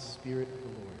by the Spirit of the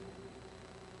Lord.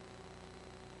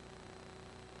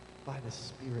 By the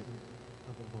Spirit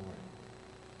of the Lord.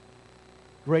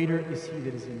 Greater is he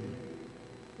that is in you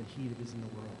than he that is in the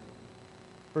world.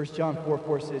 1 John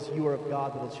 4:4 says, you are of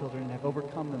God, little children, and have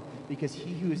overcome them, because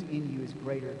he who is in you is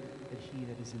greater than he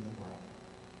that is in the world.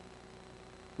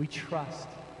 We trust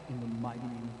in the mighty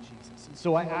name of Jesus. And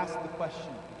so I asked the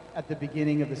question at the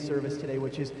beginning of the service today,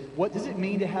 which is, what does it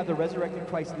mean to have the resurrected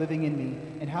Christ living in me?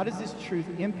 And how does this truth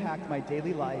impact my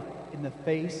daily life in the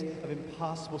face of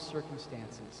impossible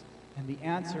circumstances? And the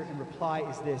answer and reply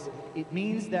is this: it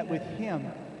means that with him,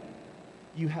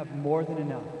 you have more than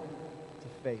enough to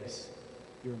face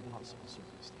your impossible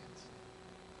circumstance.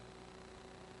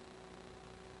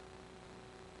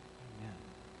 Amen.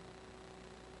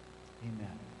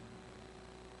 Amen.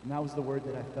 And that was the word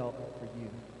that I felt for you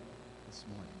this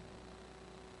morning.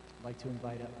 I'd like to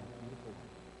invite up my beautiful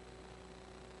wife,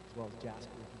 as well as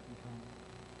Jasper, if you can come.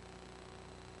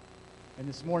 And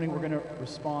this morning we're going to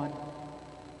respond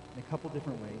in a couple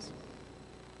different ways.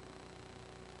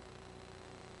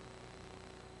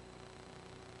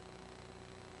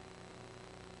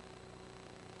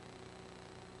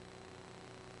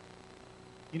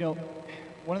 You know,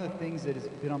 one of the things that has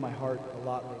been on my heart a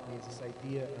lot lately is this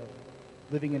idea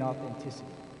of living in authenticity.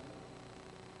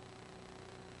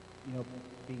 You know,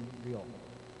 being real.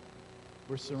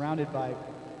 We're surrounded by,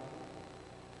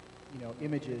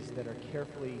 images that are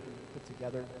carefully put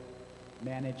together,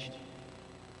 managed,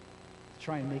 to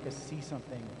try and make us see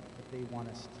something that they want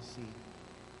us to see.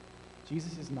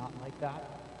 Jesus is not like that.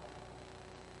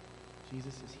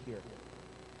 Jesus is here.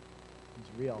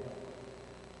 He's real.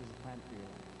 There's a plan for your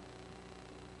life.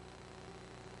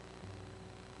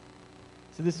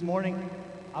 So this morning,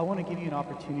 I want to give you an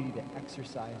opportunity to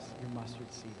exercise your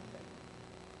mustard seed of faith.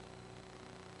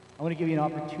 I want to give you an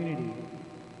opportunity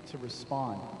to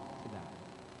respond to that.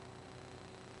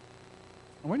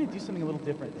 And we're going to do something a little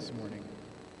different this morning.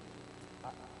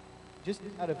 Just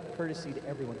out of courtesy to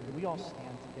everyone, can we all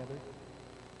stand together?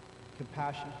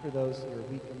 Compassion for those that are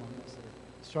weak among us, that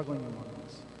are struggling among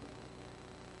us.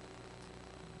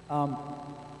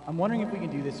 I'm wondering if we can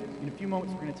do this. In a few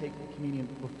moments, we're going to take the communion.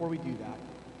 Before we do that,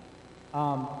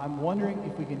 I'm wondering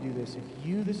if we can do this. If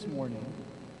you this morning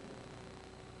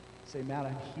say, Matt,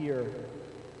 I'm here,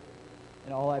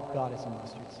 and all I've got is a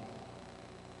mustard seed.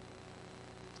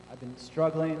 I've been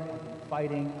struggling, I've been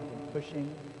fighting, I've been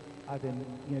pushing, I've been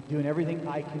doing everything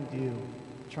I can do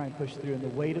to try and push through, and the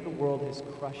weight of the world has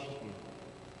crushed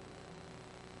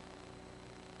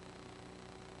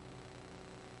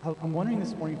you. I'm wondering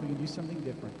this morning if we can do something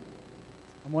different.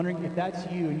 I'm wondering if that's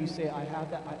you and you say, I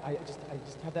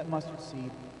just have that mustard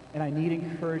seed and I need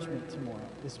encouragement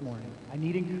this morning. I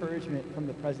need encouragement from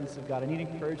the presence of God. I need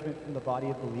encouragement from the body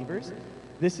of believers.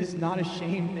 This is not a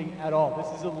shame thing at all.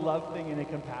 This is a love thing and a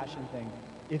compassion thing.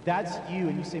 If that's you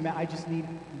and you say, Matt, I just need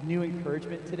new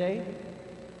encouragement today,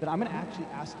 then I'm going to actually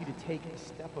ask you to take a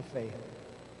step of faith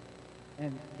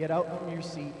and get out from your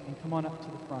seat and come on up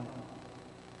to the front.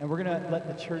 And we're going to let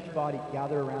the church body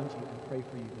gather around you and pray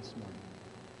for you this morning.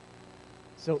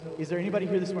 So is there anybody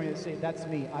here this morning that say, that's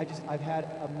me. I've had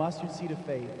a mustard seed of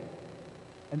faith,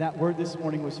 and that word this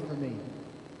morning was for me.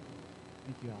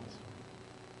 Thank you, Alice.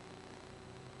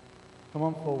 Come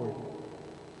on forward.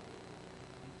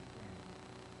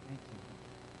 Thank you.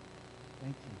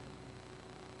 Thank you.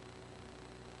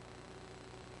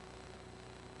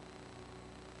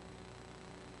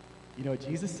 You know what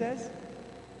Jesus says?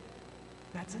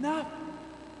 That's enough.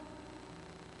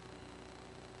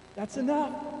 That's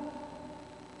enough.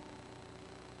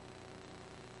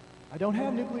 I don't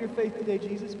have nuclear faith today,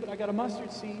 Jesus, but I got a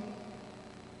mustard seed.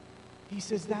 He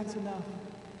says, that's enough.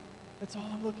 That's all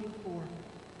I'm looking for.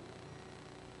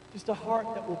 Just a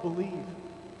heart that will believe.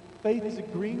 Faith is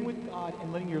agreeing with God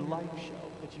and letting your life show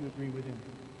that you agree with Him.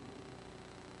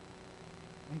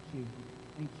 Thank you.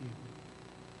 Thank you.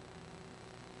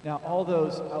 Now, all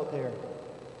those out there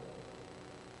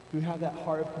who have that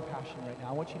heart of compassion right now,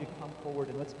 I want you to come forward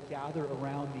and let's gather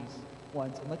around these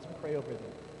ones and let's pray over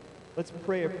them. Let's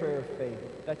pray a prayer of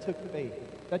faith. That took faith.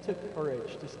 That took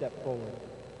courage to step forward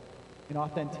in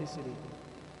authenticity.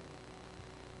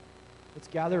 Let's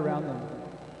gather around them.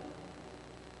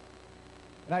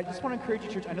 And I just want to encourage you,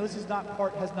 church, I know this has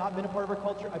not been a part of our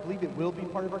culture. I believe it will be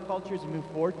part of our culture as we move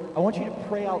forward. I want you to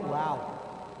pray out loud.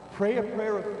 Pray a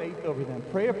prayer of faith over them.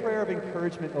 Pray a prayer of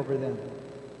encouragement over them.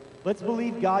 Let's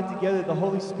believe God together that the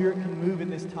Holy Spirit can move in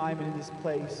this time and in this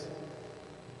place.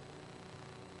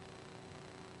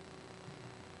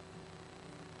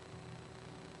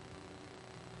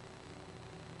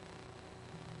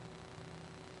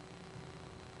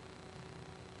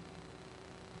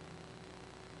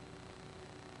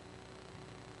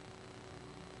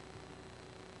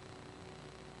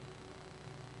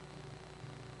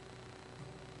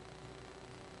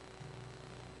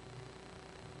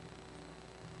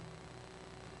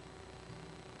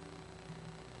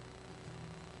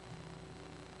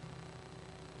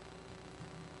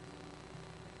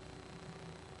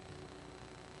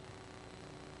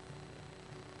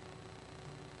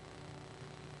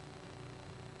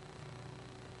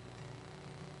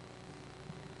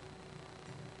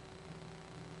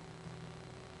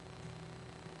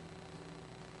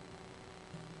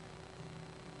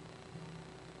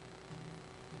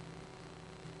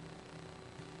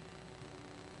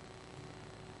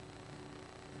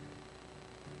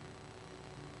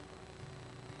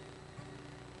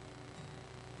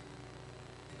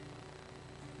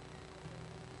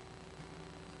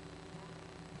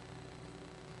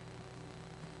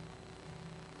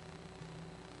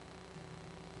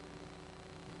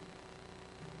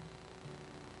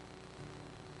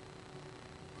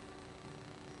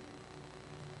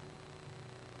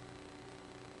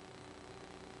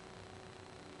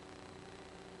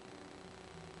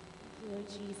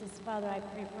 Lord Jesus. Father, I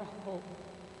pray for hope.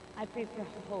 I pray for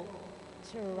hope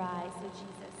to arise, Lord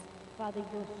Jesus. Father,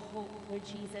 your hope, Lord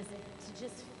Jesus, to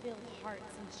just fill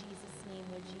hearts in Jesus' name,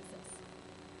 Lord Jesus.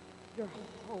 Your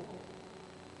hope.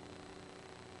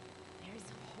 There's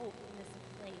hope in this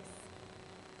place.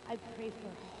 I pray for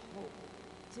hope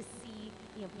to see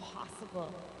the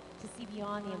impossible, to see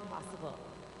beyond the impossible,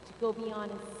 to go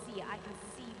beyond and see. I can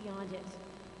see beyond it.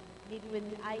 Maybe when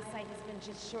the eyesight has been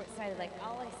just short-sighted, like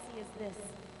all I see is this.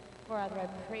 Father, I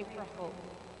pray for hope.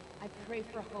 I pray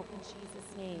for hope in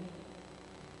Jesus' name.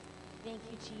 Thank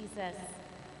you, Jesus.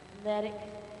 Let it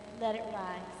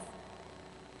rise.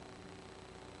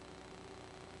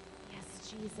 Yes,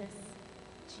 Jesus.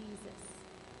 Jesus.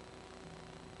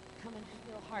 Come and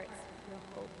fill hearts with your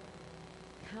hope.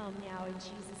 Come now in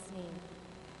Jesus' name.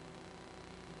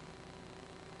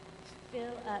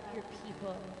 Fill up your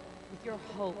people with your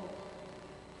hope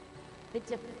that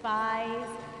defies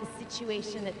the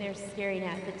situation that they're staring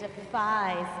at, that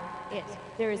defies it.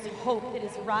 There is hope that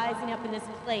is rising up in this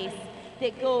place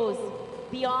that goes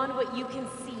beyond what you can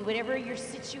see, whatever your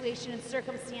situation and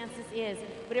circumstances is,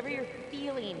 whatever you're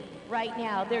feeling right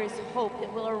now, there is hope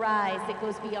that will arise that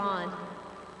goes beyond.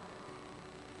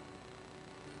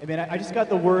 Amen. I just got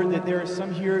the word that there are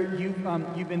some here, you've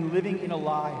been living in a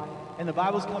lie. And the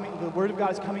Word of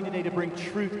God is coming today to bring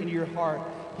truth into your heart.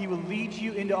 He will lead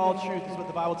you into all truth, is what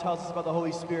the Bible tells us about the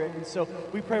Holy Spirit. And so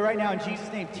we pray right now in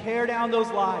Jesus' name, tear down those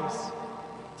lies.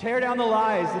 Tear down the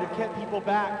lies that have kept people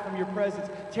back from your presence.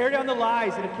 Tear down the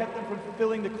lies that have kept them from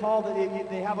fulfilling the call that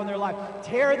they have on their life.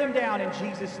 Tear them down in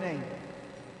Jesus' name.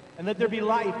 And let there be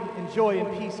life and joy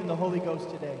and peace in the Holy Ghost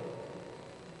today.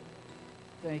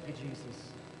 Thank you,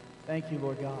 Jesus. Thank you,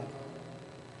 Lord God.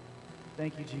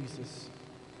 Thank you, Jesus.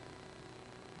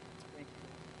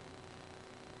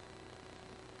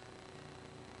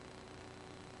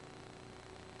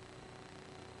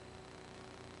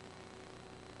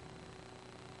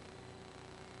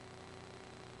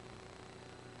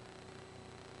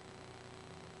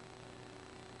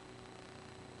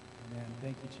 Amen.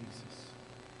 Thank you, Jesus.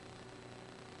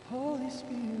 Holy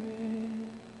Spirit,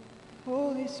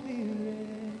 Holy Spirit,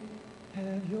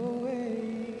 have your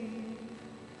way,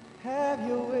 have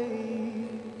your way.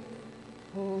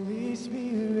 Holy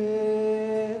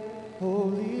Spirit,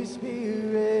 Holy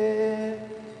Spirit,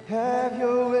 have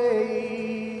your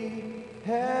way,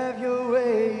 have your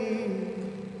way.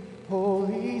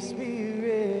 Holy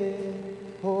Spirit,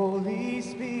 Holy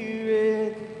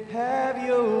Spirit, have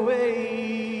your way.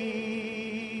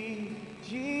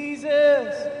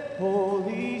 Jesus,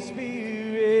 Holy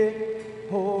Spirit,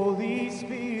 Holy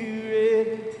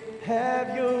Spirit,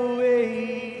 have your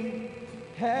way,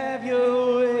 have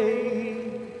your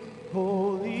way.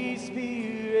 Holy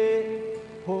Spirit,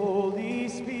 Holy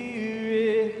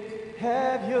Spirit,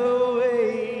 have your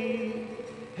way,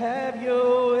 have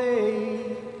your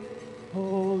way.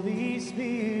 Holy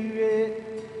Spirit,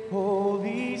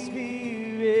 Holy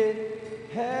Spirit,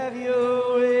 have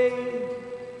your way,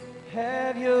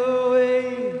 have your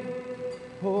way.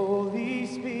 Holy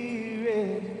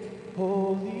Spirit,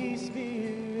 Holy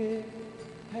Spirit,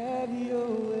 have your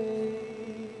way.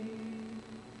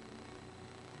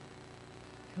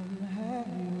 Come have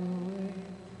your way.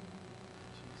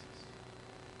 Jesus.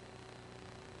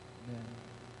 Amen.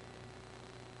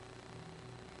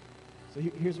 So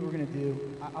here's what we're going to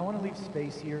do. I want to leave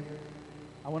space here.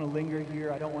 I want to linger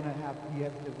here. I don't want to have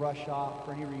to rush off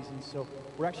for any reason. So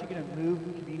we're actually going to move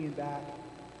the communion back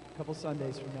a couple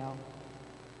Sundays from now.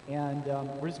 And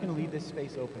we're just going to leave this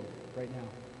space open right now.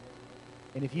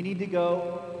 And if you need to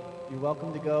go, you're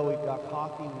welcome to go. We've got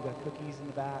coffee. We've got cookies in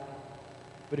the back.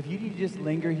 But if you need to just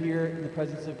linger here in the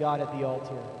presence of God at the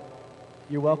altar,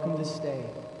 you're welcome to stay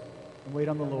and wait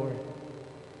on the Lord.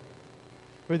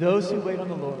 For those who wait on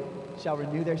the Lord shall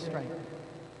renew their strength.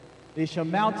 They shall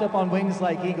mount up on wings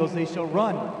like eagles. They shall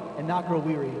run and not grow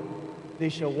weary. They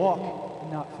shall walk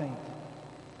and not faint.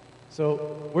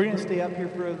 So we're going to stay up here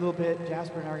for a little bit.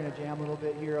 Jasper and I are going to jam a little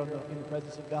bit here in the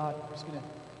presence of God. We're just going to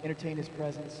entertain His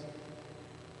presence.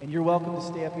 And you're welcome to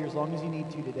stay up here as long as you need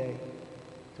to today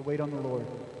to wait on the Lord.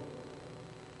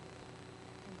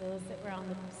 And those that were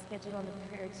scheduled on the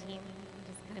prayer team, you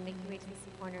just kind of make your way to this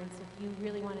corner. And so if you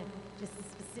really want to just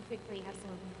specifically have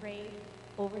someone pray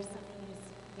over something, you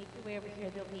just make your way over here.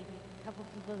 There'll be a couple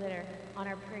people that are on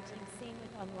our prayer team. Same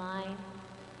with online.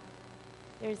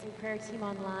 There's a prayer team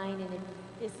online, and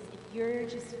if you're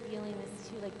just feeling this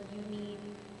too, like you need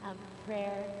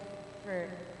prayer for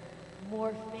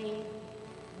more faith,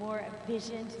 more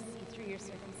vision to see through your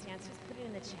circumstances, put it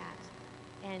in the chat,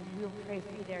 and we'll pray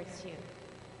for you there too.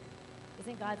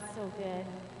 Isn't God so good?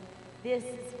 This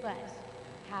is what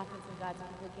happens when God's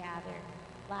people gather.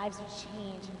 Lives are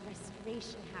changed and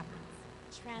restoration happens.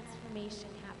 Transformation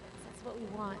happens. That's what we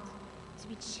want, to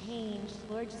be changed.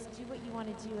 Lord, just do what you want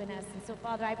to do in us. And so,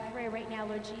 Father, I pray right now,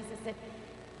 Lord Jesus, that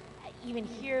even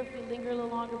here, if we linger a little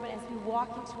longer, but as we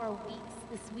walk into our weeks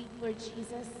this week, Lord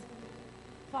Jesus,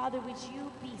 Father, would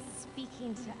you be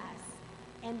speaking to us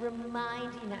and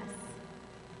reminding us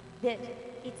that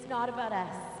it's not about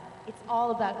us, it's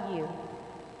all about you.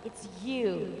 It's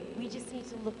you. We just need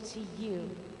to look to you.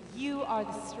 You are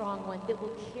the strong one that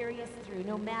will carry us through,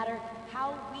 no matter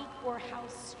how weak or how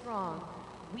strong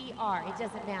we are. It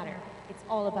doesn't matter. It's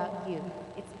all about you.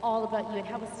 It's all about you. And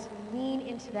help us to lean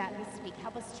into that this week.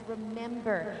 Help us to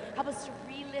remember. Help us to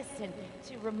re-listen,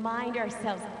 to remind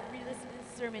ourselves, re-listen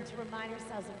to the sermon, to remind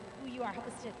ourselves of who you are. Help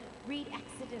us to read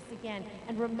Exodus again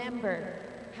and remember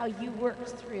how you worked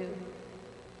through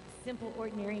a simple,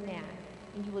 ordinary man.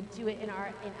 And you will do it in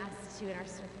us too, in our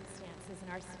circumstances,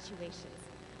 in our situations.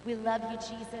 We love you,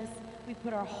 Jesus. We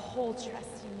put our whole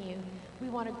trust in you. We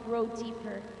want to grow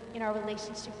deeper in our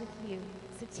relationship with you.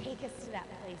 So take us to that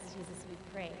place, Jesus, we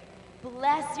pray.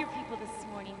 Bless your people this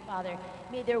morning, Father.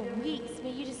 May their weeks,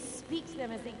 may you just speak to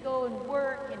them as they go and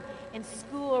work and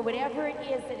school or whatever it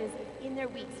is that is in their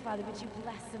weeks, Father. Would you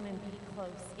bless them and be close.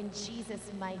 In Jesus'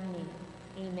 mighty name,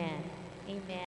 amen. Amen.